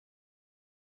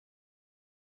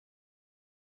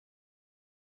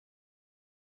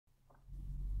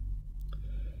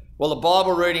Well, the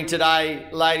Bible reading today,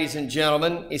 ladies and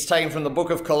gentlemen, is taken from the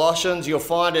book of Colossians. You'll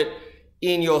find it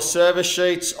in your service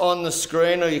sheets on the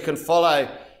screen, or you can follow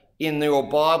in your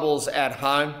Bibles at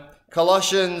home.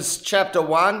 Colossians chapter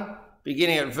 1,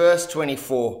 beginning at verse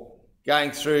 24,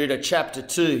 going through to chapter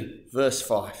 2, verse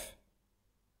 5.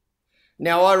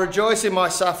 Now I rejoice in my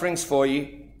sufferings for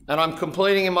you, and I'm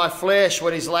completing in my flesh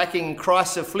what is lacking in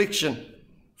Christ's affliction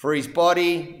for his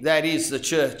body, that is the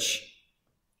church.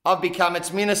 I've become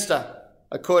its minister,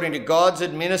 according to God's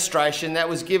administration that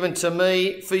was given to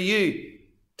me for you,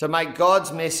 to make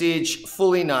God's message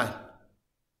fully known.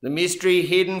 The mystery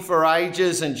hidden for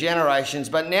ages and generations,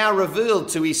 but now revealed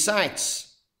to his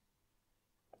saints.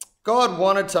 God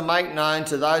wanted to make known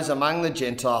to those among the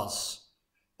Gentiles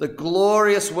the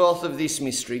glorious wealth of this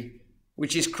mystery,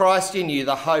 which is Christ in you,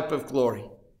 the hope of glory.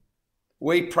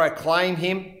 We proclaim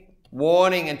him,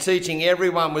 warning and teaching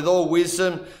everyone with all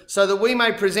wisdom, so that we may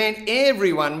present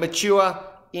everyone mature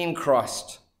in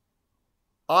Christ.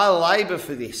 I labour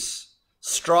for this,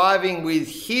 striving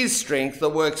with his strength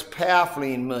that works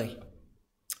powerfully in me.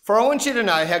 For I want you to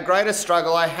know how great a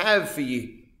struggle I have for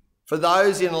you, for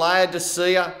those in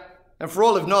Laodicea, and for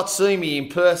all who have not seen me in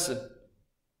person.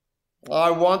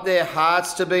 I want their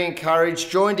hearts to be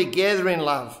encouraged, joined together in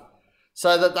love,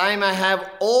 so that they may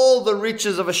have all the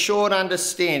riches of a short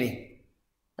understanding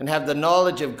and have the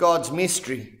knowledge of God's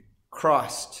mystery,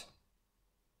 Christ.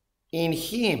 In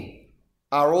him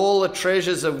are all the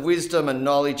treasures of wisdom and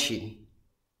knowledge hidden.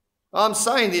 I'm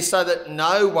saying this so that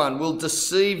no one will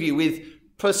deceive you with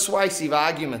persuasive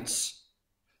arguments.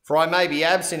 For I may be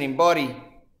absent in body,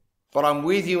 but I'm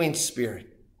with you in spirit,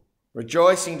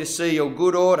 rejoicing to see your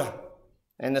good order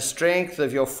and the strength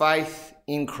of your faith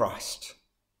in Christ.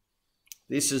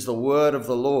 This is the word of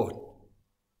the Lord.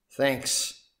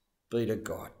 Thanks be to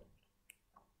God.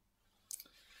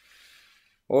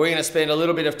 Well, we're going to spend a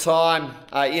little bit of time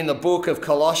in the book of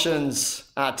Colossians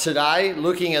today,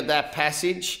 looking at that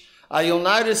passage. You'll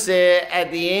notice there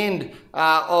at the end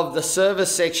of the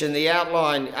service section, the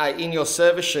outline in your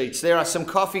service sheets, there are some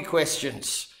coffee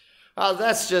questions.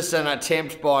 That's just an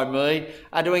attempt by me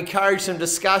to encourage some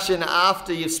discussion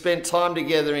after you've spent time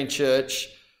together in church,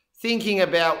 thinking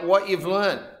about what you've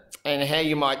learnt and how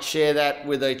you might share that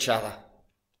with each other.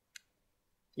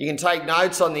 You can take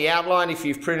notes on the outline if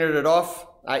you've printed it off.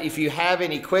 If you have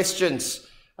any questions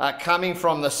coming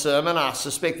from the sermon, I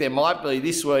suspect there might be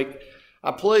this week,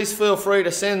 please feel free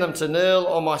to send them to Neil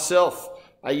or myself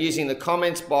using the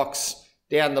comments box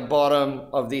down the bottom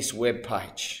of this web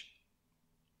page.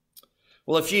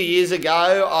 Well, a few years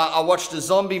ago, I watched a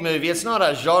zombie movie. It's not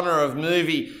a genre of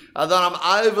movie that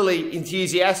I'm overly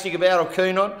enthusiastic about or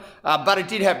keen on, but it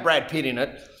did have Brad Pitt in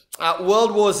it.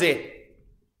 World War Z.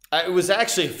 It was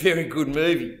actually a very good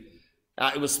movie.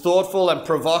 It was thoughtful and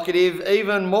provocative,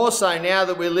 even more so now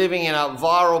that we're living in a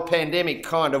viral pandemic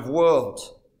kind of world.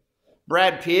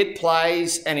 Brad Pitt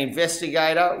plays an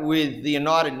investigator with the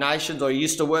United Nations, or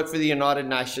used to work for the United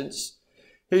Nations,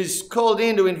 who's called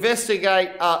in to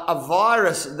investigate a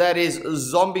virus that is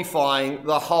zombifying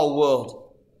the whole world.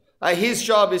 His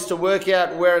job is to work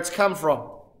out where it's come from,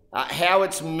 how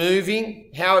it's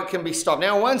moving, how it can be stopped.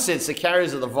 Now, in one sense, the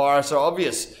carriers of the virus are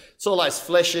obvious. It's all those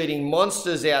flesh-eating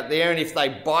monsters out there, and if they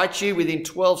bite you within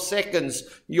 12 seconds,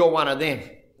 you're one of them.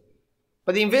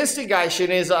 But the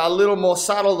investigation is a little more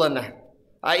subtle than that.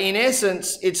 In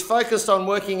essence, it's focused on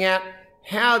working out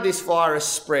how this virus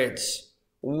spreads,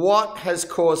 what has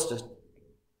caused it.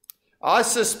 I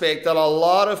suspect that a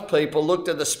lot of people looked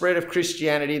at the spread of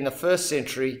Christianity in the first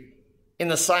century in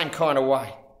the same kind of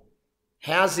way.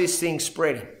 How's this thing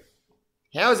spreading?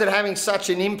 How is it having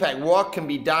such an impact? What can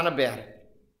be done about it?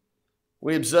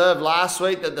 We observed last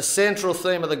week that the central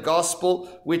theme of the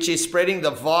gospel, which is spreading the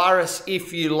virus,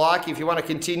 if you like, if you want to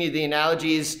continue the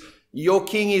analogy, is your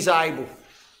king is able.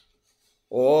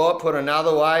 Or put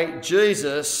another way,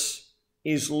 Jesus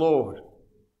is Lord.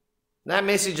 That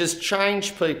message has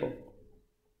changed people,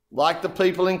 like the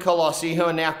people in Colossae who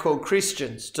are now called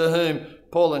Christians, to whom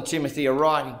Paul and Timothy are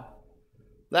writing.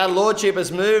 That lordship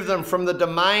has moved them from the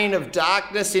domain of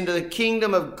darkness into the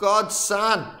kingdom of God's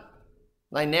Son.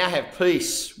 They now have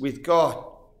peace with God.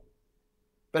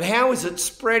 But how is it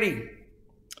spreading?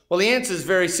 Well, the answer is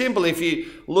very simple. If you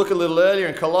look a little earlier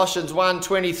in Colossians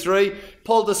 1:23,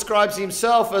 Paul describes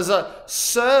himself as a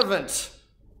servant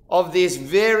of this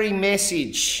very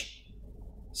message,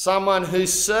 someone who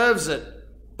serves it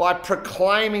by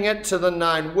proclaiming it to the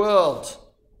known world.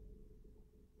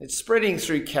 It's spreading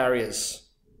through carriers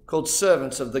called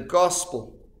servants of the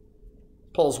gospel.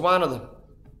 Paul's one of them.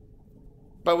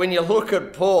 But when you look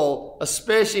at Paul,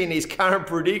 especially in his current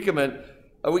predicament,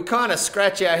 We kind of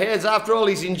scratch our heads. After all,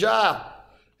 he's in jail.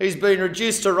 He's been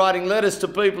reduced to writing letters to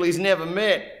people he's never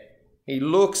met. He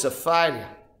looks a failure.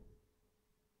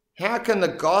 How can the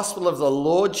gospel of the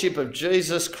Lordship of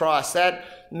Jesus Christ,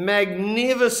 that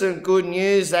magnificent good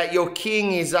news that your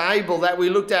King is able, that we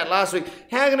looked at last week,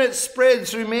 how can it spread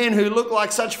through men who look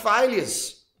like such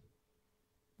failures?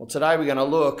 Well, today we're going to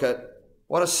look at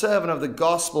what a servant of the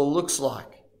gospel looks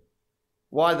like,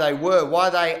 why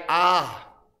they are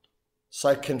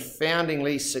so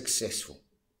confoundingly successful.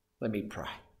 Let me pray.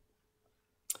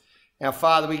 Our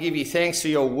Father, we give you thanks for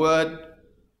your word,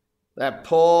 that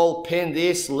Paul penned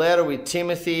this letter with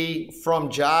Timothy from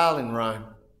jail in Rome,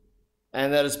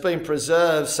 and that it's been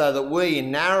preserved so that we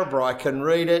in Narrabri can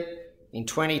read it in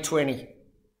 2020.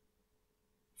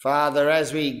 Father,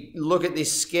 as we look at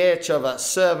this sketch of a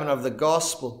servant of the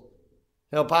gospel,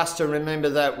 help us to remember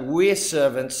that we're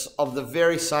servants of the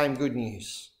very same good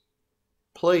news.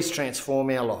 Please transform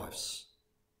our lives.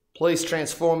 Please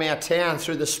transform our town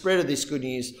through the spread of this good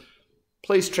news.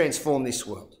 Please transform this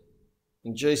world.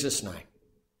 In Jesus' name,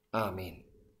 amen.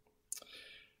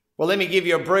 Well, let me give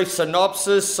you a brief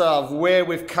synopsis of where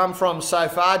we've come from so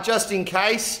far, just in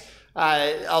case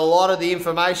a lot of the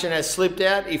information has slipped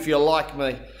out, if you're like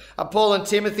me. Paul and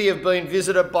Timothy have been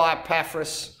visited by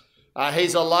Epaphras.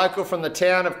 He's a local from the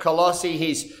town of Colossae.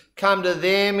 He's come to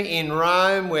them in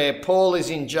Rome, where Paul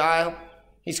is in jail.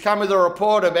 He's come with a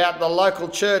report about the local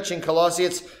church in Colossae.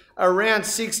 It's around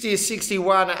 60 or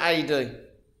 61 AD.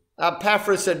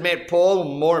 Epaphras had met Paul,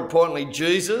 more importantly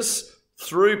Jesus,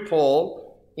 through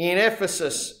Paul in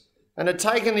Ephesus, and had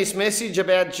taken this message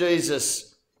about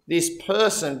Jesus, this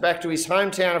person, back to his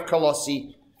hometown of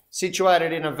Colossae,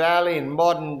 situated in a valley in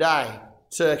modern-day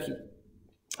Turkey.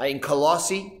 In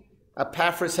Colossae,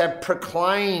 Epaphras had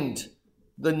proclaimed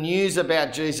the news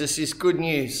about Jesus, this good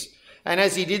news. And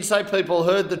as he did so, people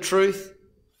heard the truth.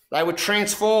 They were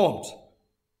transformed.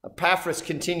 Epaphras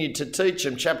continued to teach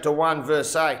them, chapter 1,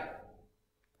 verse 8.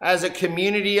 As a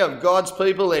community of God's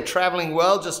people, they're travelling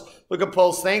well. Just look at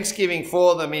Paul's thanksgiving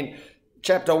for them in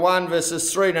chapter 1,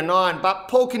 verses 3 to 9. But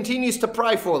Paul continues to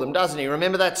pray for them, doesn't he?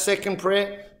 Remember that second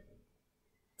prayer?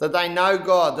 That they know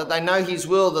God, that they know his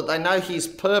will, that they know his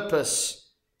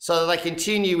purpose, so that they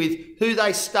continue with who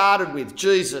they started with,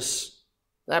 Jesus.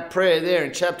 That prayer there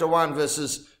in chapter 1,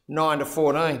 verses 9 to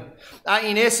 14.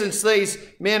 In essence, these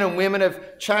men and women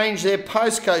have changed their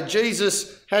postcode.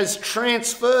 Jesus has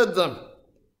transferred them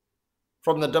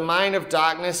from the domain of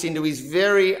darkness into his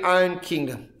very own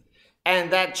kingdom.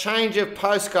 And that change of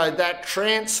postcode, that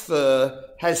transfer,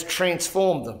 has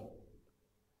transformed them.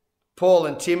 Paul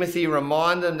and Timothy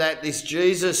remind them that this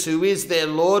Jesus, who is their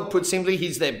Lord, put simply,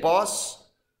 he's their boss,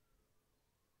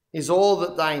 is all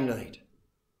that they need.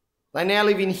 They now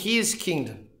live in his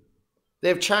kingdom.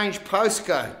 They've changed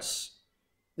postcodes.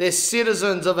 They're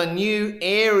citizens of a new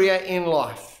area in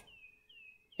life.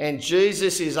 And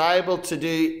Jesus is able to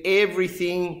do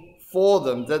everything for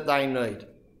them that they need.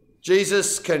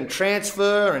 Jesus can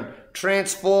transfer and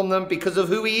transform them because of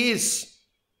who he is.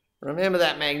 Remember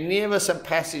that magnificent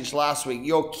passage last week.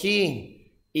 Your King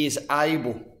is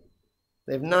able.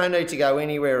 They've no need to go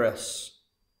anywhere else.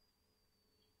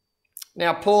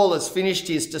 Now, Paul has finished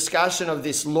his discussion of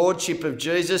this lordship of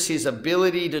Jesus, his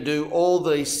ability to do all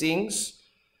these things.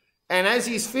 And as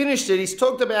he's finished it, he's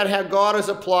talked about how God has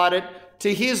applied it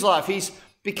to his life. He's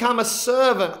become a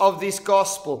servant of this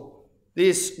gospel,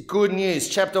 this good news.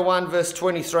 Chapter 1, verse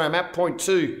 23. I'm at point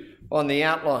 2 on the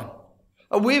outline.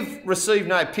 We've received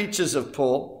no pictures of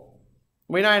Paul.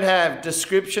 We don't have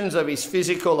descriptions of his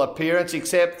physical appearance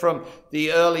except from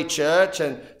the early church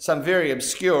and some very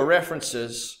obscure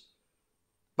references.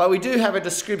 But we do have a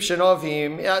description of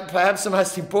him, perhaps the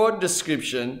most important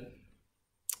description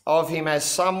of him, as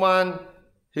someone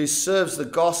who serves the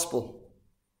gospel,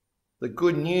 the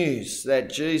good news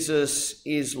that Jesus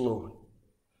is Lord.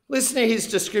 Listen to his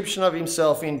description of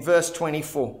himself in verse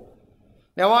 24.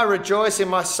 Now I rejoice in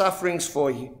my sufferings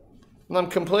for you, and I'm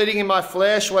completing in my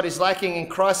flesh what is lacking in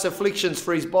Christ's afflictions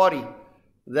for his body,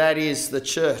 that is the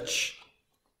church.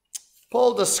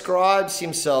 Paul describes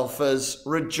himself as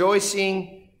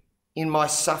rejoicing in my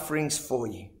sufferings for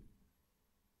you.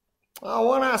 I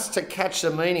want us to catch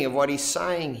the meaning of what he's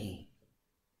saying here.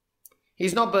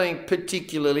 He's not being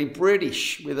particularly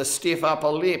British with a stiff upper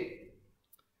lip.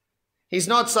 He's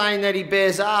not saying that he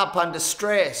bears up under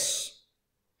stress.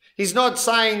 He's not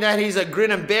saying that he's a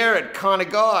grin and bear it kind of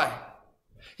guy.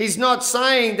 He's not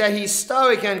saying that he's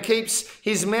stoic and keeps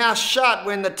his mouth shut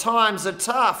when the times are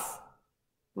tough.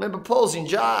 Remember, Paul's in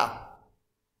jail.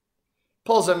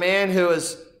 Paul's a man who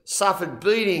has suffered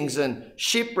beatings and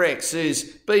shipwrecks, who's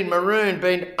been marooned,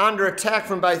 been under attack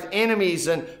from both enemies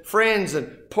and friends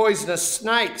and poisonous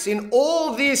snakes. In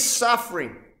all this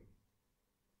suffering,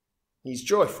 he's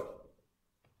joyful.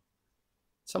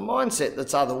 It's a mindset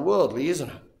that's otherworldly, isn't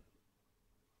it?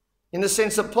 In the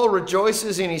sense that Paul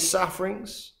rejoices in his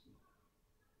sufferings.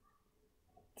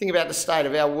 Think about the state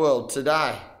of our world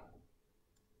today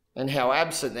and how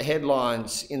absent the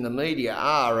headlines in the media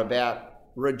are about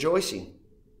rejoicing.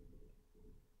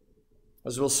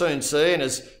 As we'll soon see, and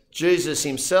as Jesus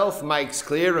himself makes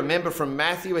clear, remember from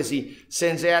Matthew as he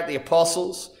sends out the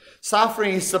apostles,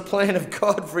 suffering is the plan of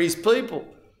God for his people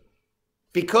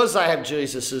because they have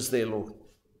Jesus as their Lord.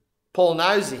 Paul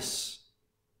knows this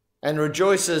and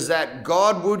rejoices that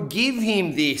God would give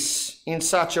him this in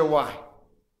such a way.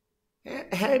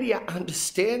 How do you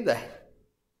understand that?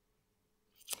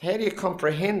 How do you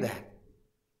comprehend that?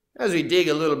 As we dig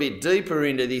a little bit deeper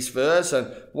into this verse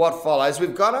and what follows,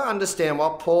 we've got to understand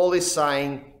what Paul is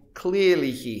saying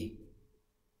clearly here.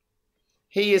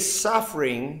 He is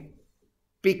suffering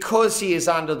because he is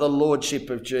under the lordship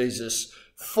of Jesus,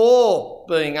 for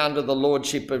being under the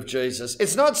lordship of Jesus.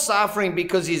 It's not suffering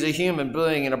because he's a human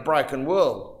being in a broken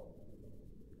world.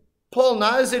 Paul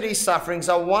knows that his sufferings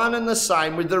are one and the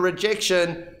same with the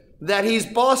rejection that his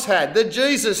boss had, that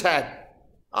Jesus had.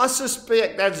 I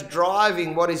suspect that's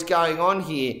driving what is going on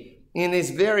here in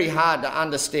this very hard to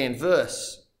understand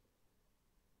verse.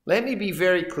 Let me be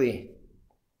very clear.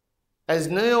 As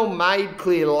Neil made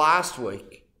clear last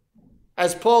week,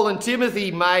 as Paul and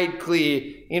Timothy made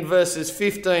clear in verses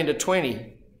 15 to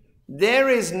 20, there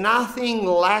is nothing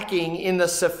lacking in the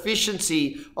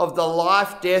sufficiency of the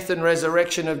life, death, and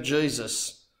resurrection of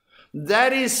Jesus.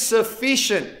 That is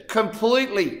sufficient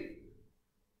completely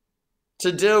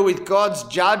to deal with God's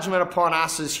judgment upon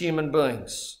us as human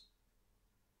beings.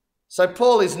 So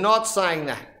Paul is not saying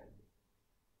that.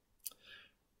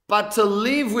 But to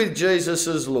live with Jesus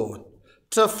as Lord,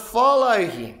 to follow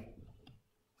him,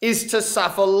 is to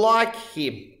suffer like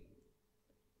him.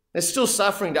 There's still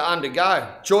suffering to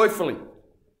undergo joyfully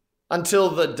until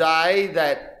the day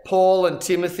that Paul and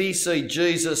Timothy see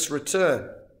Jesus return.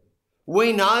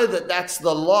 We know that that's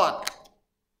the lot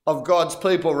of God's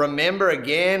people. Remember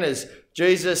again, as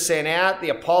Jesus sent out the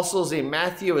apostles in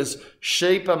Matthew as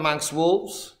sheep amongst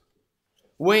wolves.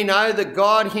 We know that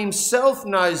God himself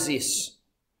knows this,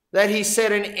 that he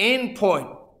set an end point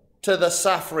to the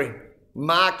suffering.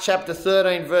 Mark chapter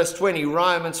 13 verse 20,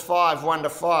 Romans 5, 1 to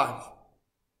 5.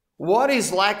 What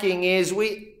is lacking is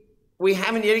we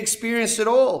haven't yet experienced it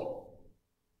all.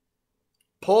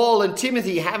 Paul and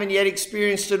Timothy haven't yet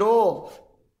experienced it all.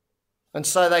 And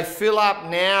so they fill up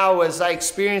now as they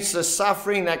experience the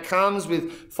suffering that comes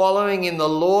with following in the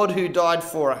Lord who died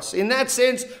for us. In that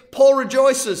sense, Paul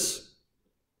rejoices,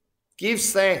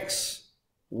 gives thanks,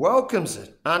 welcomes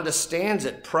it, understands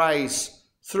it, prays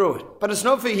through it. But it's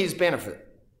not for his benefit.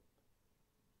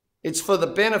 It's for the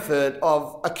benefit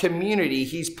of a community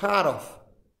he's part of.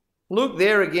 Look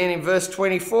there again in verse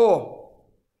 24.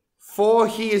 For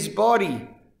his body,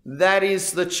 that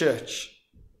is the church.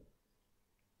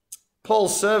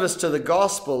 Paul's service to the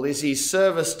gospel is his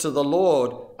service to the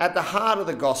Lord at the heart of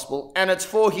the gospel, and it's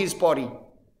for his body.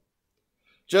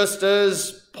 Just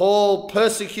as Paul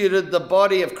persecuted the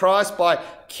body of Christ by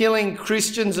killing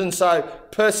Christians and so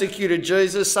persecuted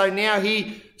Jesus, so now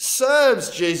he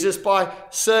serves Jesus by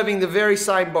serving the very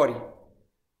same body.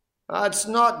 It's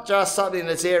not just something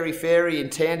that's airy-fairy,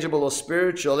 intangible or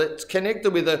spiritual. It's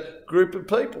connected with a group of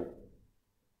people,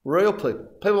 real people,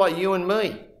 people like you and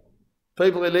me,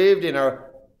 people who lived in a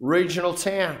regional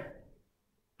town,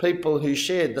 people who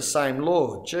shared the same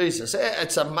Lord, Jesus.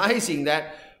 It's amazing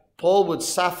that Paul would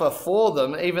suffer for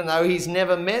them even though he's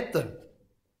never met them.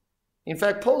 In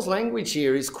fact, Paul's language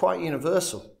here is quite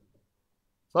universal.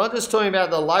 It's not just talking about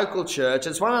the local church.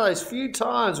 It's one of those few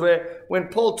times where when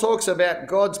Paul talks about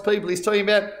God's people, he's talking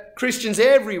about Christians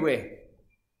everywhere.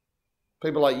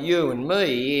 People like you and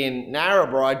me in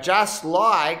Narrabri, just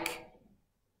like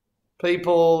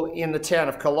people in the town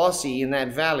of Colossae in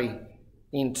that valley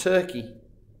in Turkey.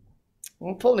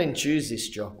 And Paul didn't choose this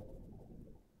job.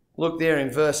 Look there in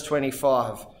verse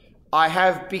 25. I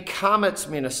have become its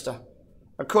minister,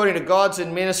 according to God's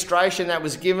administration that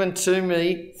was given to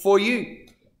me for you,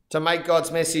 to make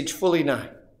God's message fully known.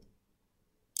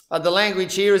 The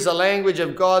language here is the language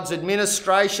of God's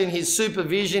administration, his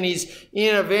supervision, his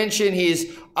intervention,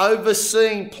 his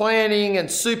overseeing, planning and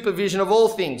supervision of all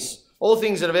things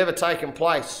that have ever taken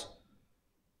place.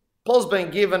 Paul's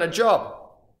been given a job.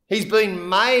 He's been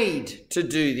made to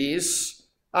do this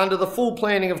under the full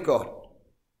planning of God.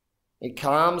 It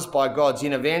comes by God's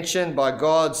intervention, by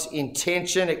God's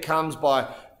intention. It comes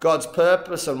by God's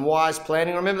purpose and wise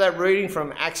planning. Remember that reading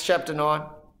from Acts chapter 9?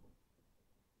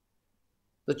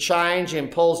 The change in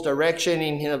Paul's direction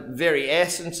in the very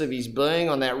essence of his being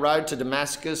on that road to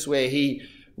Damascus, where he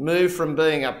moved from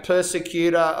being a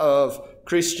persecutor of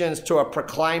Christians to a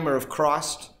proclaimer of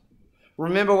Christ.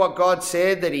 Remember what God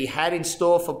said that he had in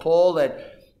store for Paul,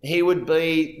 that he would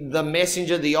be the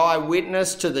messenger, the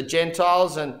eyewitness to the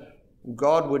Gentiles, and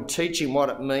God would teach him what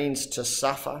it means to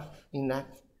suffer in that.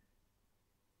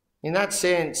 In that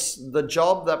sense, the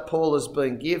job that Paul has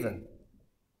been given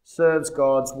serves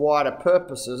God's wider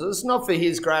purposes. It's not for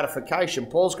his gratification,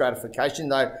 Paul's gratification,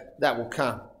 though that will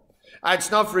come. It's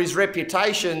not for his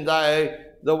reputation, though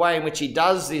the way in which he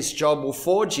does this job will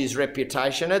forge his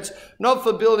reputation. It's not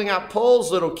for building up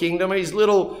Paul's little kingdom, his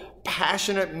little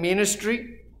passionate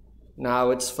ministry.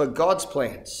 No, it's for God's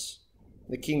plans,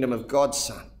 the kingdom of God's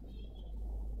Son.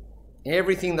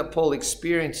 Everything that Paul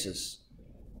experiences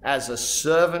as a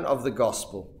servant of the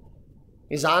gospel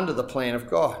is under the plan of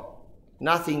God.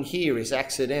 Nothing here is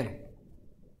accidental.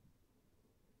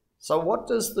 So what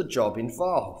does the job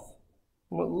involve?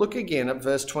 Well, look again at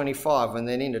verse 25 and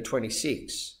then into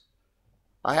 26.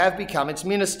 I have become its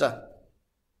minister,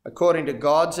 according to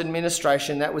God's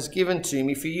administration that was given to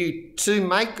me for you, to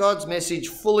make God's message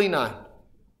fully known,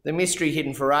 the mystery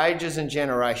hidden for ages and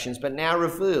generations, but now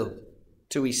revealed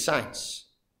to his saints.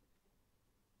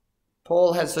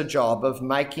 Paul has the job of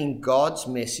making God's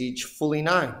message fully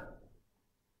known.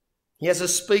 He has a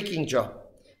speaking job,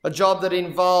 a job that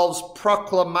involves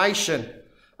proclamation.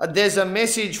 There's a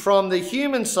message from the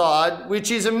human side, which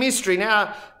is a mystery.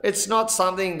 Now, it's not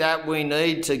something that we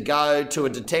need to go to a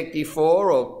detective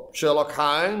for, or Sherlock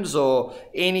Holmes, or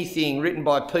anything written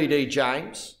by P.D.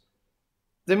 James.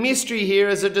 The mystery here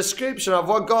is a description of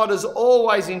what God has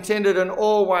always intended and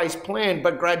always planned,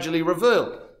 but gradually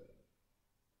revealed.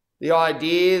 The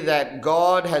idea that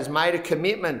God has made a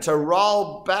commitment to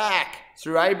roll back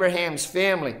through Abraham's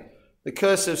family the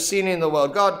curse of sin in the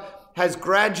world. God has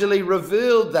gradually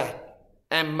revealed that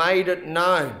and made it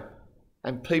known.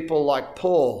 And people like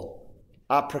Paul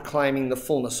are proclaiming the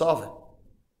fullness of it.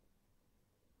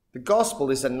 The gospel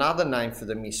is another name for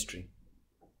the mystery.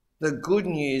 The good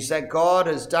news that God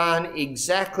has done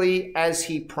exactly as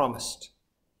he promised.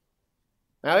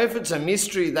 Now, if it's a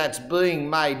mystery that's being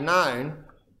made known,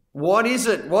 what is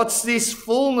it? What's this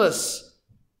fullness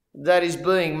that is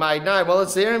being made known? Well,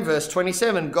 it's there in verse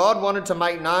 27. God wanted to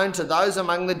make known to those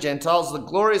among the Gentiles the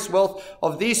glorious wealth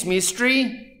of this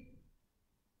mystery,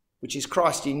 which is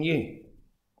Christ in you,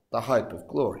 the hope of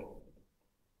glory.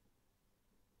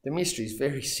 The mystery is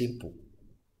very simple.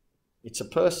 It's a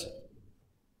person.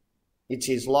 It's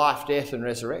his life, death, and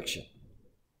resurrection.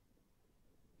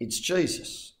 It's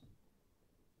Jesus.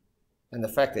 And the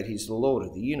fact that he's the Lord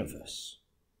of the universe.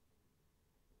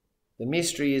 The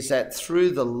mystery is that through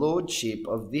the lordship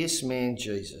of this man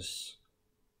Jesus,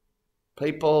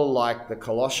 people like the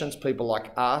Colossians, people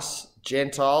like us,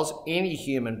 Gentiles, any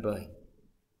human being,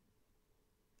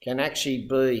 can actually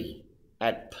be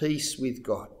at peace with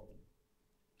God,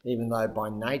 even though by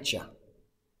nature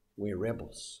we're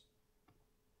rebels.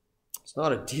 It's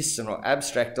not a distant or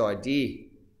abstract idea.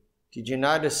 Did you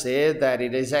notice there that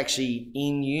it is actually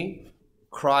in you,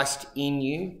 Christ in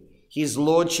you, his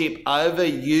lordship over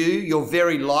you, your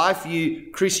very life, you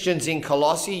Christians in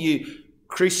Colossae, you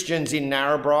Christians in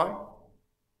Narrabri?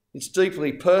 It's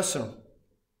deeply personal.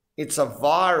 It's a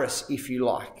virus, if you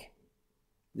like,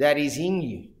 that is in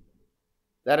you,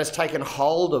 that has taken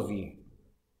hold of you,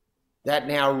 that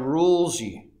now rules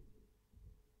you.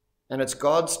 And it's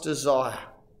God's desire,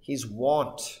 his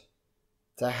want,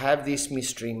 to have this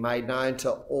mystery made known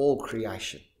to all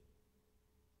creation.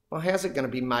 Well, how's it going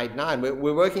to be made known?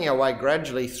 We're working our way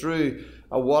gradually through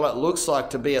what it looks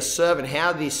like to be a servant,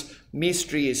 how this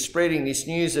mystery is spreading, this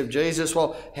news of Jesus.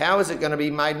 Well, how is it going to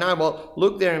be made known? Well,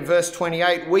 look there in verse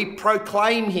 28. We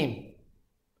proclaim him,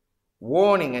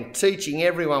 warning and teaching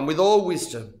everyone with all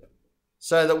wisdom,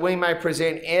 so that we may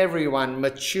present everyone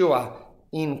mature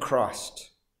in Christ.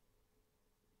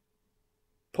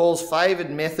 Paul's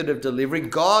favoured method of delivery,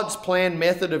 God's planned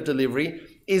method of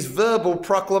delivery, is verbal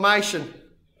proclamation.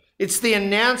 It's the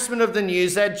announcement of the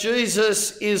news that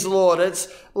Jesus is Lord. It's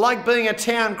like being a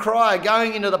town crier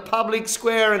going into the public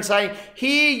square and saying,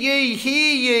 "Hear ye,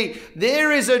 hear ye,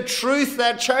 there is a truth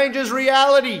that changes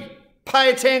reality. Pay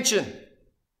attention."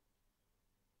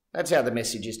 That's how the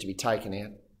message is to be taken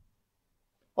out.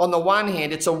 On the one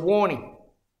hand, it's a warning.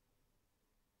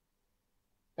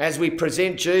 As we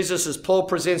present Jesus, as Paul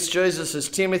presents Jesus, as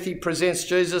Timothy presents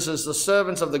Jesus, as the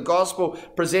servants of the gospel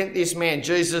present this man,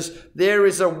 Jesus, there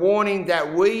is a warning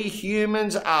that we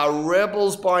humans are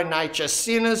rebels by nature,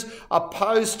 sinners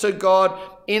opposed to God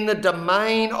in the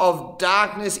domain of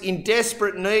darkness, in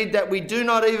desperate need that we do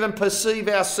not even perceive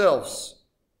ourselves.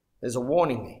 There's a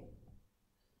warning there.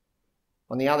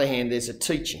 On the other hand, there's a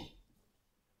teaching,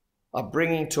 a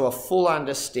bringing to a full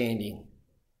understanding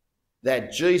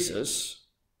that Jesus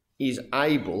is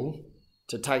able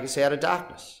to take us out of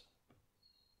darkness,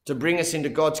 to bring us into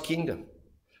God's kingdom,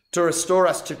 to restore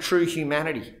us to true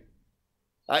humanity.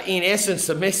 In essence,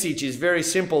 the message is very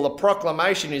simple. The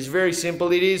proclamation is very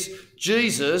simple. It is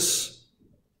Jesus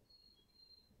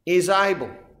is able.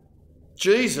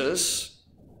 Jesus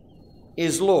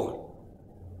is Lord.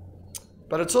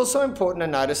 But it's also important to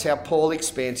notice how Paul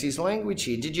expands his language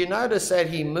here. Did you notice that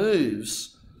he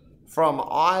moves from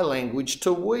I language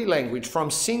to we language,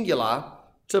 from singular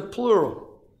to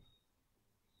plural?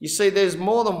 You see, there's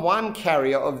more than one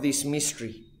carrier of this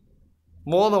mystery,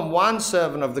 more than one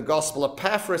servant of the gospel.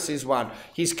 Epaphras is one.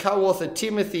 His co-author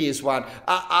Timothy is one.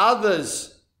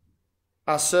 Others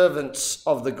are servants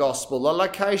of the gospel. The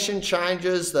location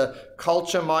changes, the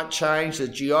culture might change, the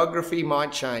geography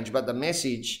might change, but the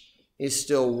message is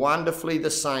still wonderfully the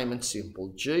same and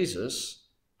simple. Jesus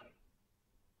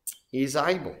is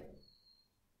able.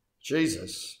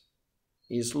 Jesus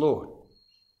is Lord.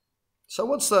 So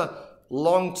what's the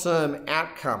long-term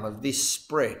outcome of this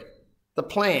spread? The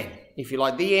plan, if you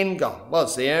like, the end goal. Well,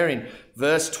 it's there in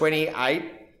verse 28,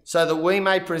 so that we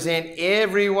may present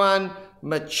everyone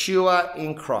mature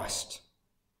in Christ.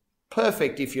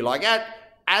 Perfect, if you like,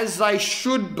 as they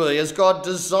should be, as God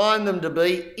designed them to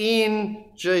be in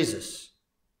Jesus.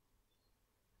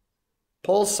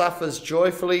 Paul suffers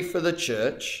joyfully for the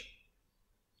church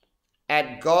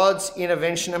at God's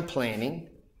intervention and planning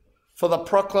for the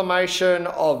proclamation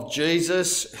of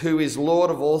Jesus, who is Lord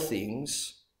of all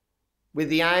things, with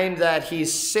the aim that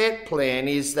his set plan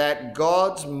is that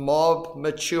God's mob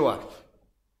mature,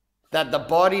 that the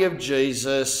body of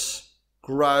Jesus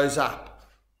grows up.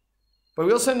 But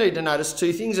we also need to notice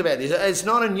two things about this. It's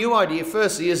not a new idea,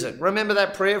 firstly, is it? Remember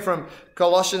that prayer from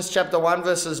Colossians chapter 1,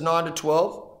 verses 9 to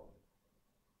 12?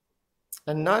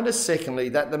 And notice, secondly,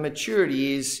 that the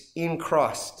maturity is in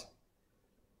Christ.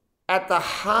 At the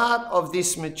heart of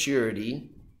this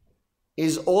maturity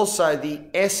is also the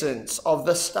essence of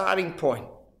the starting point.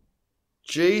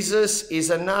 Jesus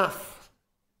is enough.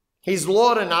 He's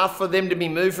Lord enough for them to be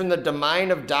moved from the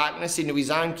domain of darkness into his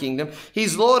own kingdom.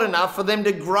 He's Lord enough for them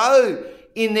to grow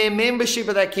in their membership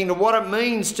of that kingdom, what it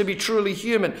means to be truly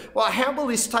human. Well, how will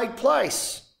this take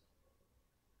place?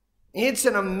 It's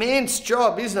an immense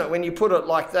job, isn't it, when you put it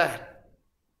like that?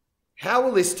 How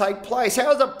will this take place?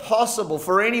 How is it possible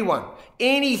for anyone,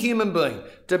 any human being,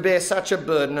 to bear such a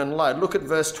burden and load? Look at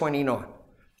verse 29.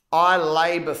 I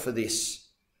labour for this,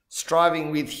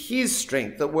 striving with his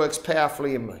strength that works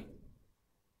powerfully in me.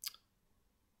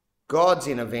 God's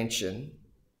intervention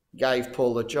gave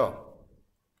Paul the job.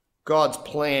 God's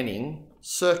planning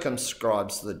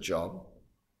circumscribes the job.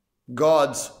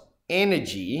 God's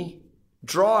energy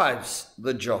drives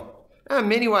the job. Now, in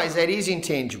many ways, that is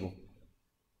intangible.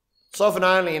 It's often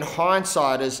only in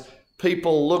hindsight, as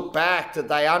people look back, that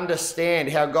they understand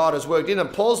how God has worked in them.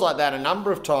 Paul's like that a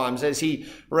number of times as he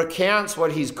recounts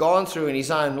what he's gone through in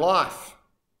his own life.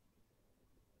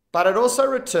 But it also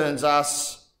returns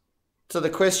us to the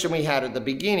question we had at the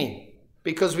beginning,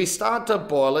 because we start to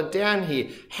boil it down here.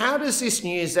 How does this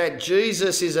news that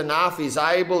Jesus is enough, is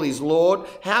able, is Lord,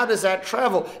 how does that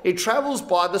travel? It travels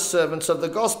by the servants of the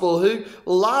gospel, who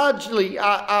largely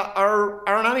are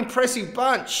an unimpressive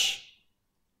bunch.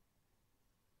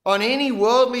 On any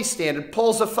worldly standard,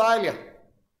 Paul's a failure.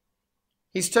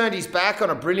 He's turned his back on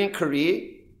a brilliant career.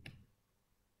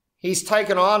 He's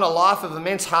taken on a life of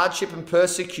immense hardship and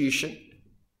persecution.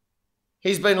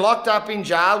 He's been locked up in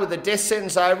jail with a death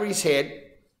sentence over his head.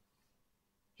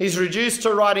 He's reduced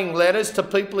to writing letters to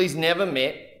people he's never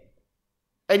met.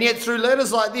 And yet through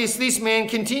letters like this man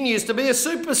continues to be a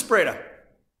super spreader.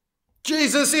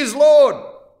 Jesus is Lord.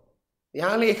 The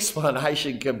only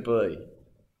explanation can be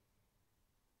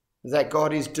that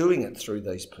God is doing it through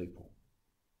these people.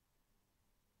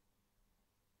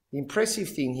 The impressive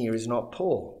thing here is not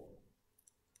Paul.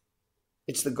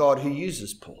 It's the God who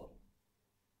uses Paul.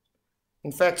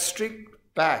 In fact, stripped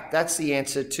back, that's the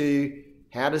answer to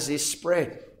how does this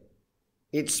spread?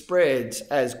 It spreads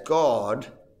as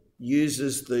God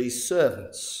uses these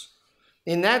servants.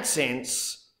 In that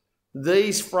sense,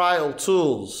 these frail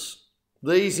tools,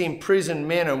 these imprisoned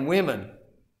men and women,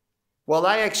 well,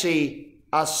 they actually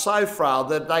are so frail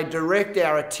that they direct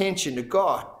our attention to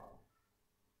God,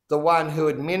 the one who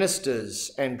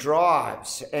administers and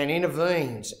drives and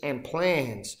intervenes and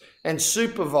plans and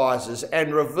supervises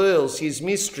and reveals his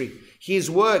mystery, his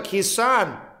work, his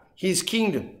Son, his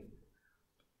kingdom.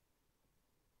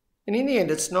 And in the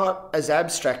end, it's not as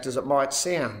abstract as it might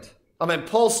sound. I mean,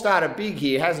 Paul started big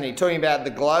here, hasn't he? Talking about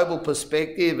the global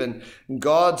perspective and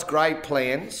God's great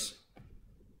plans.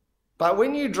 But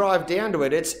when you drive down to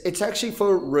it, it's actually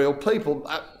for real people,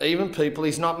 even people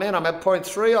he's not met. I'm at point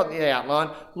 3 on the outline.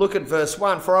 Look at verse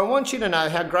 1. For I want you to know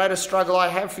how great a struggle I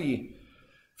have for you,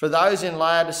 for those in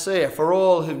Laodicea, for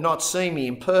all who've not seen me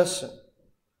in person.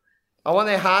 I want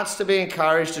their hearts to be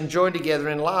encouraged and joined together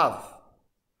in love,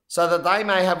 so that they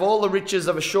may have all the riches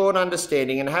of a short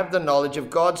understanding and have the knowledge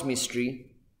of God's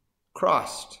mystery,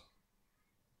 Christ.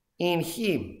 In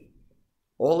him,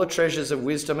 all the treasures of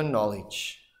wisdom and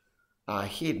knowledge are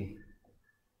hidden.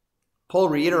 Paul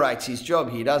reiterates his job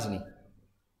here, doesn't he?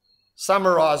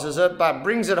 Summarises it, but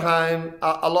brings it home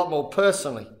a lot more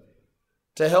personally,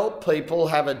 to help people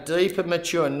have a deep and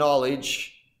mature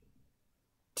knowledge,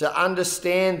 to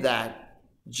understand that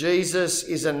Jesus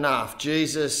is enough,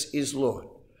 Jesus is Lord.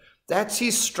 That's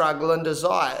his struggle and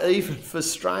desire, even for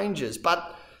strangers.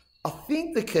 But I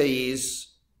think the key is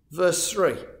verse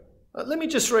 3. Let me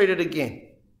just read it again.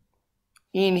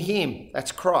 In him,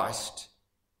 that's Christ,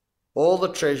 all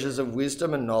the treasures of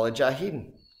wisdom and knowledge are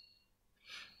hidden.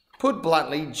 Put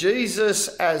bluntly, Jesus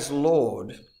as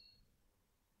Lord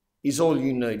is all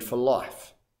you need for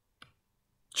life.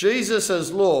 Jesus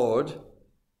as Lord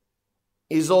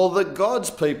is all that God's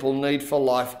people need for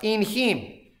life. In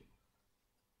him,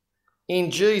 in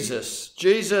Jesus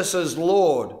as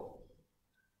Lord,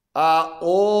 are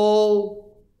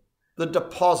all the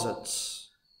deposits,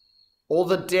 all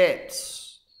the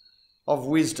depths of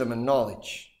wisdom and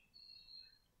knowledge.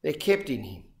 They're kept in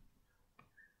him.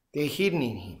 They're hidden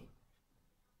in him.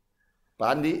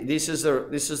 But this is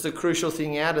the crucial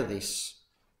thing out of this.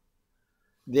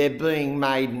 They're being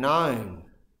made known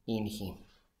in him.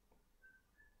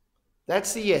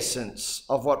 That's the essence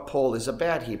of what Paul is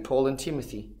about here, Paul and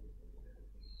Timothy.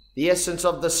 The essence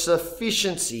of the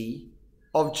sufficiency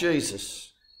of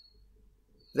Jesus.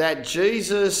 That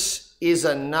Jesus is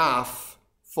enough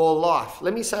for life.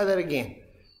 Let me say that again.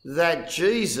 That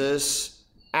Jesus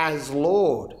as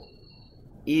Lord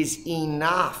is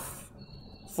enough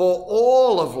for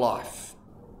all of life.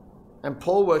 And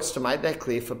Paul works to make that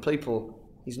clear for people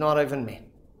he's not even met.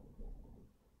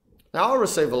 Now, I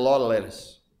receive a lot of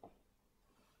letters.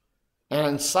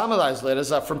 And some of those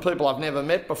letters are from people I've never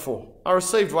met before. I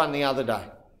received one the other day.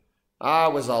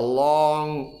 It was a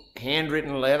long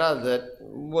handwritten letter that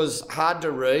was hard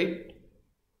to read.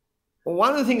 Well,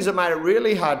 one of the things that made it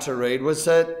really hard to read was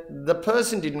that the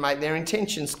person didn't make their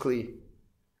intentions clear.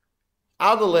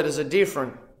 Other letters are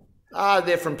different.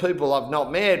 They're from people I've not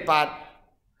met, but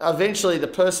eventually the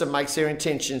person makes their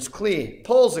intentions clear.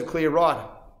 Paul's a clear writer.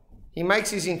 He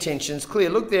makes his intentions clear.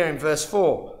 Look there in verse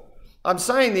 4. I'm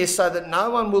saying this so that no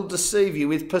one will deceive you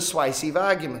with persuasive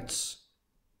arguments.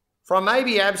 For I may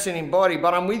be absent in body,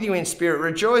 but I'm with you in spirit,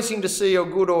 rejoicing to see your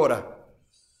good order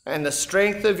and the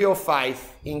strength of your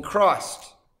faith in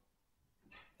Christ.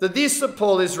 That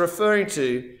Paul is referring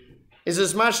to is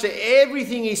as much to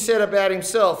everything he said about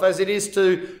himself as it is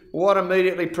to what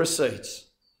immediately precedes.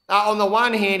 On the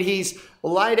one hand, he's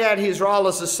laid out his role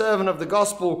as a servant of the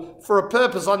gospel for a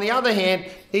purpose. On the other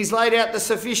hand, he's laid out the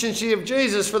sufficiency of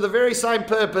Jesus for the very same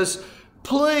purpose.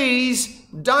 Please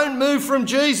don't move from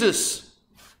Jesus.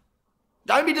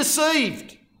 Don't be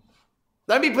deceived.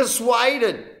 Don't be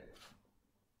persuaded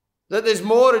that there's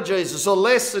more to Jesus or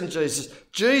less than Jesus.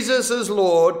 Jesus as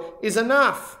Lord is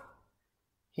enough.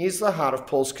 Here's the heart of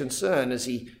Paul's concern as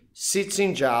he sits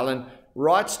in jail and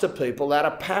writes to people that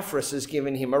Epaphras has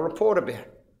given him a report about.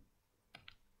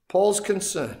 Paul's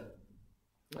concern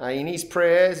in his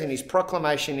prayers, in his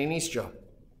proclamation, in his job,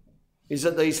 is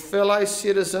that these fellow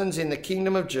citizens in the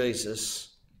kingdom of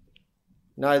Jesus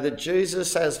know that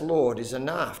Jesus as Lord is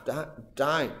enough.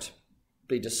 Don't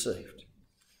be deceived.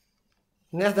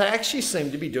 Now, they actually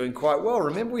seem to be doing quite well.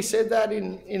 Remember we said that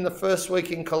in the first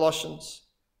week in Colossians?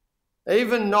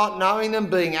 Even not knowing them,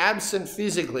 being absent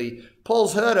physically,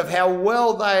 Paul's heard of how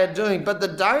well they are doing. But the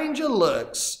danger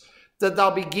lurks that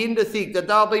they'll begin to think, that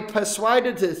they'll be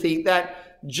persuaded to think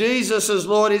that Jesus as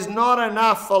Lord is not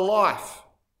enough for life.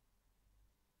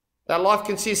 That life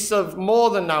consists of more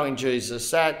than knowing Jesus.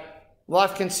 That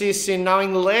life consists in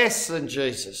knowing less than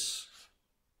Jesus.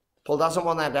 Paul doesn't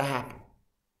want that to happen.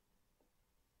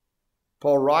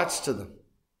 Paul writes to them.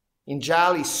 In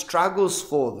jail, he struggles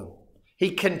for them.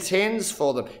 He contends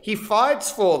for them. He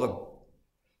fights for them.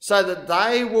 so that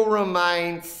they will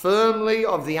remain firmly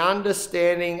of the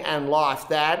understanding and life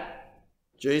that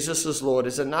Jesus as Lord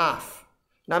is enough.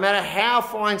 No matter how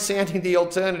fine-sounding the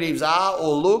alternatives are,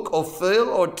 or look, or feel,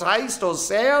 or taste, or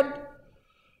sound,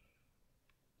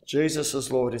 Jesus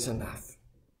as Lord is enough.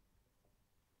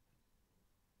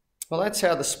 Well, that's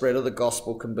how the spread of the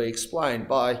gospel can be explained,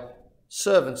 by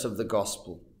servants of the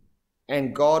gospel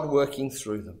and God working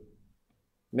through them.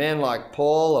 Men like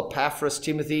Paul, Epaphras,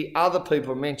 Timothy, other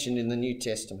people mentioned in the New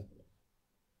Testament.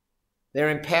 They're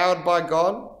empowered by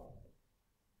God,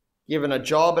 given a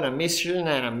job and a mission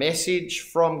and a message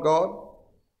from God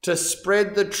to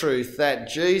spread the truth that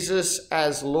Jesus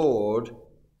as Lord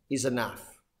is enough.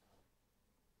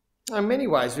 In many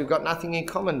ways, we've got nothing in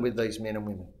common with these men and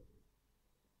women.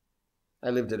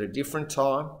 They lived at a different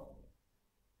time,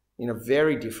 in a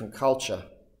very different culture,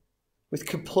 with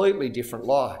completely different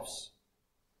lives.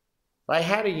 They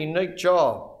had a unique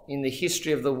job in the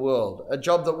history of the world, a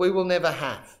job that we will never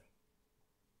have,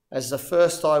 as the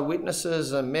first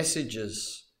eyewitnesses and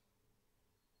messengers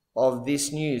of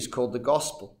this news called the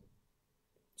gospel.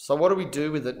 So what do we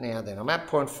do with it now then? I'm at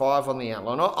point 5 on the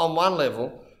outline. On one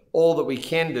level, all that we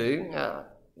can do,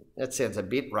 that sounds a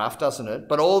bit rough, doesn't it?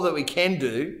 But all that we can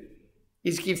do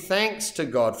is give thanks to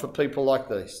God for people like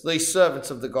these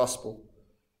servants of the gospel.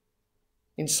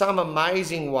 In some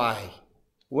amazing way,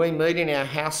 we meet in our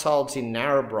households in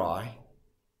Narrabri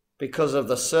because of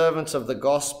the servants of the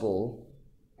gospel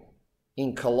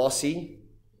in Colossae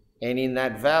and in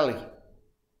that valley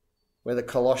where the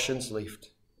Colossians lived.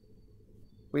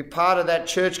 We're part of that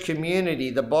church community,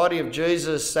 the body of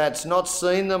Jesus that's not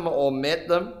seen them or met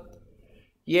them,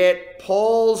 yet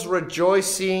Paul's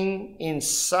rejoicing in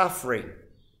suffering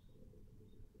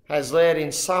has led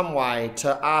in some way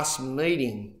to us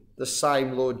meeting the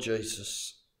same Lord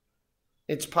Jesus.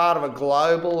 It's part of a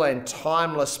global and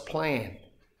timeless plan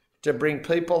to bring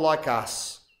people like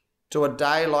us to a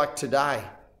day like today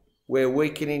where we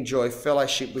can enjoy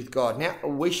fellowship with God. Now,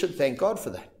 we should thank God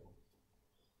for that.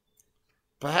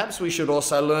 Perhaps we should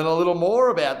also learn a little more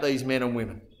about these men and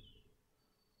women.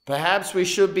 Perhaps we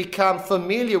should become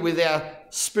familiar with our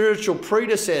spiritual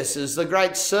predecessors, the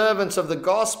great servants of the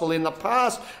gospel in the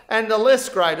past and the less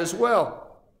great as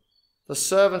well. The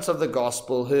servants of the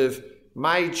gospel who've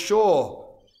made sure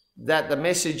that the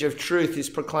message of truth is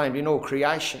proclaimed in all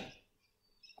creation.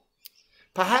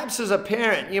 Perhaps as a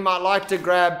parent, you might like to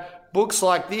grab books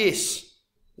like this,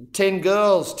 10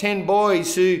 girls, 10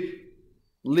 boys who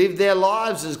live their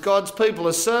lives as God's people,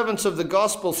 as servants of the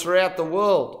gospel throughout the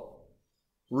world.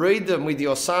 Read them with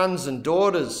your sons and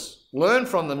daughters. Learn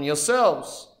from them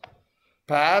yourselves.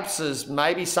 Perhaps as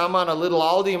maybe someone a little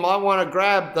older, you might want to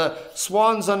grab the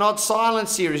Swans Are Not Silent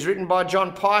series written by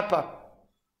John Piper,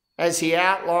 as he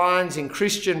outlines in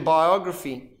Christian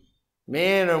biography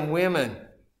men and women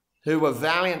who were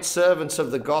valiant servants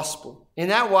of the gospel. In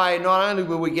that way, not only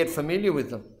will we get familiar with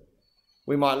them,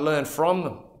 we might learn from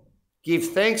them, give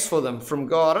thanks for them from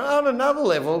God. And on another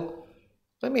level,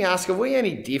 let me ask, are we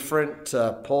any different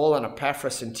to Paul and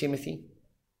Epaphras and Timothy?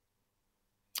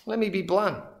 Let me be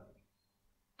blunt.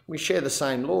 We share the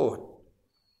same Lord,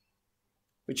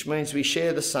 which means we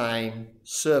share the same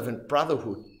servant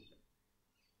brotherhood.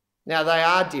 Now, they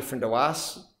are different to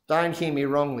us. Don't hear me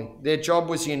wrongly. Their job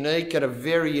was unique at a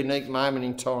very unique moment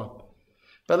in time.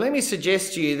 But let me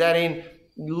suggest to you that in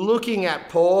looking at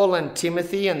Paul and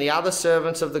Timothy and the other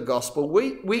servants of the gospel,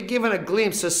 we're given a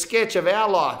glimpse, a sketch of our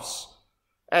lives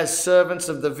as servants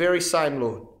of the very same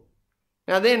Lord.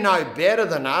 Now, they're no better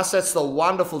than us. That's the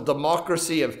wonderful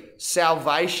democracy of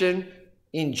salvation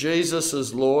in Jesus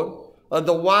as Lord.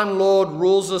 The one Lord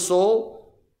rules us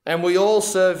all, and we all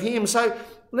serve him. So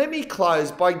let me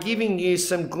close by giving you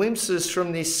some glimpses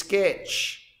from this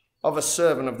sketch of a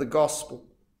servant of the gospel.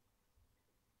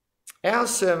 Our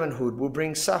servanthood will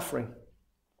bring suffering.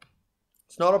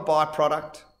 It's not a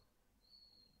byproduct.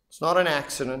 It's not an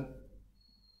accident.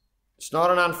 It's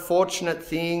not an unfortunate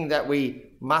thing that we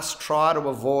must try to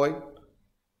avoid.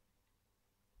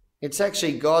 It's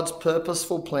actually God's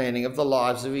purposeful planning of the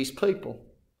lives of his people.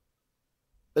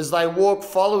 As they walk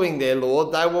following their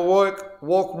Lord, they will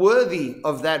walk worthy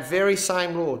of that very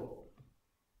same Lord.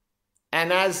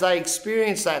 And as they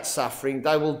experience that suffering,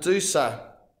 they will do so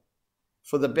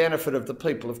for the benefit of the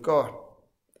people of God.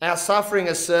 Our suffering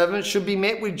as servants should be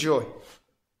met with joy.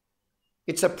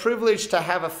 It's a privilege to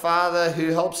have a Father who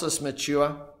helps us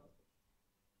mature.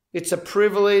 It's a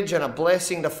privilege and a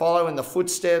blessing to follow in the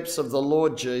footsteps of the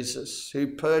Lord Jesus,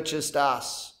 who purchased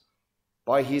us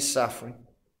by his suffering.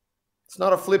 It's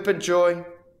not a flippant joy.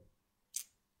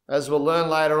 As we'll learn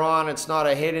later on, it's not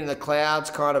a head in the clouds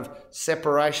kind of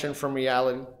separation from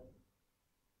reality.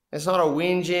 It's not a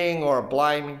whinging or a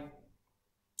blaming.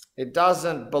 It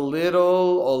doesn't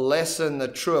belittle or lessen the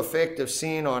true effect of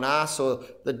sin on us or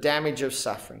the damage of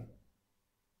suffering.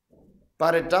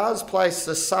 But it does place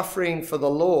the suffering for the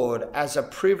Lord as a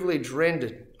privilege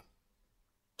rendered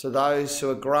to those who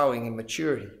are growing in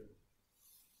maturity.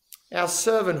 Our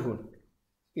servanthood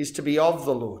is to be of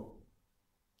the Lord.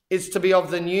 It's to be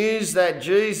of the news that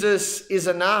Jesus is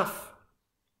enough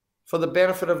for the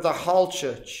benefit of the whole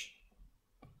church.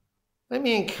 Let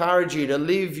me encourage you to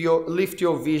lift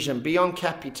your vision beyond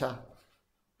Capita,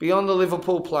 beyond the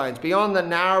Liverpool Plains, beyond the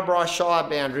Narrabri Shire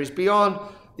boundaries, beyond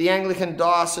the Anglican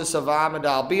Diocese of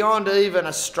Armidale, beyond even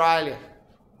Australia.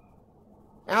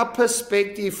 Our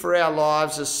perspective for our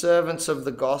lives as servants of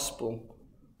the gospel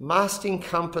must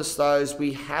encompass those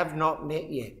we have not met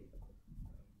yet.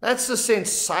 That's the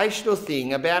sensational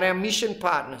thing about our mission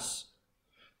partners,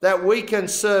 that we can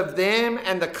serve them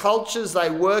and the cultures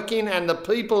they work in and the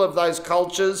people of those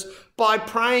cultures by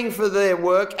praying for their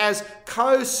work as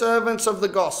co-servants of the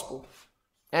gospel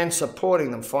and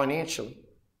supporting them financially.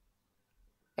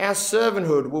 Our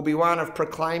servanthood will be one of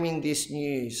proclaiming this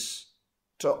news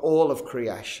to all of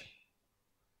creation.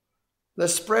 The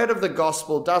spread of the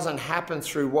gospel doesn't happen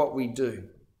through what we do.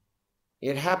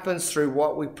 It happens through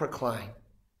what we proclaim.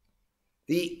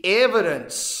 The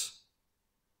evidence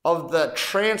of the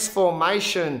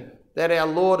transformation that our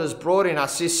Lord has brought in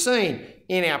us is seen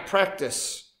in our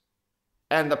practice,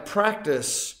 and the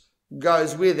practice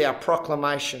goes with our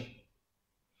proclamation.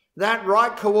 That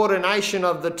right coordination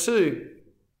of the two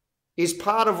is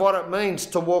part of what it means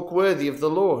to walk worthy of the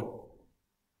Lord.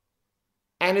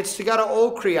 And it's to go to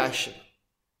all creation,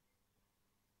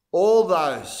 all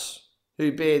those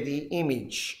who bear the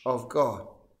image of God.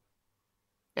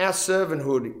 Our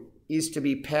servanthood is to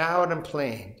be powered and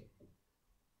planned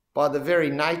by the very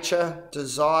nature,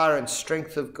 desire and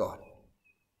strength of God.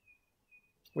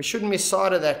 We shouldn't miss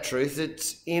sight of that truth.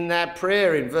 It's in that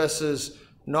prayer in verses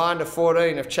 9 to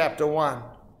 14 of chapter 1.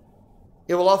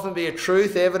 It will often be a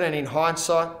truth evident in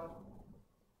hindsight.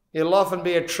 It'll often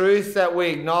be a truth that we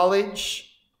acknowledge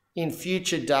in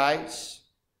future days.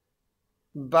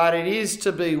 But it is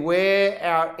to be where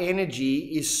our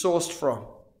energy is sourced from,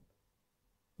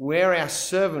 where our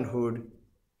servanthood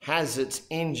has its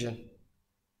engine.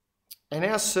 And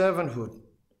our servanthood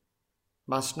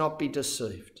must not be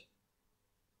deceived.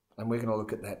 And we're going to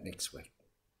look at that next week.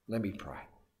 Let me pray.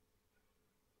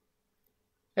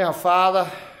 Our Father,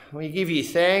 we give you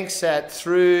thanks that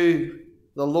through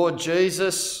the Lord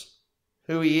Jesus,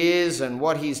 who he is and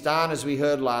what he's done, as we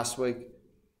heard last week,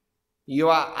 you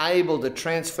are able to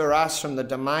transfer us from the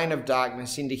domain of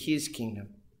darkness into his kingdom.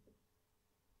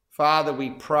 Father, we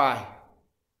pray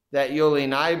that you'll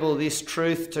enable this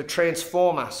truth to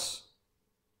transform us,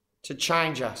 to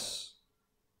change us,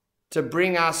 to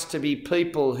bring us to be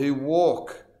people who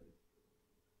walk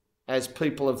as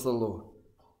people of the Lord.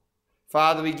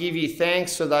 Father, we give you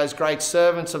thanks for those great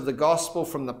servants of the gospel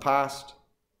from the past.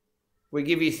 We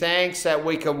give you thanks that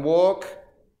we can walk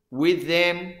with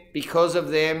them, because of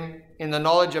them, in the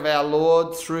knowledge of our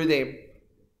Lord through them.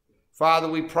 Father,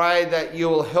 we pray that you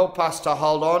will help us to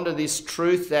hold on to this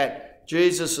truth that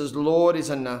Jesus as Lord is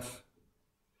enough.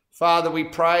 Father, we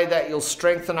pray that you'll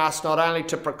strengthen us not only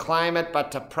to proclaim it,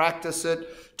 but to practice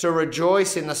it, to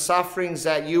rejoice in the sufferings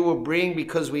that you will bring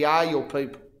because we are your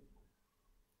people.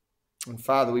 And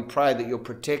Father, we pray that you'll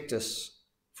protect us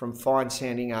from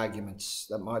fine-sounding arguments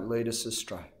that might lead us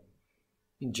astray.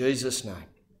 In Jesus' name,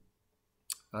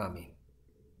 amen.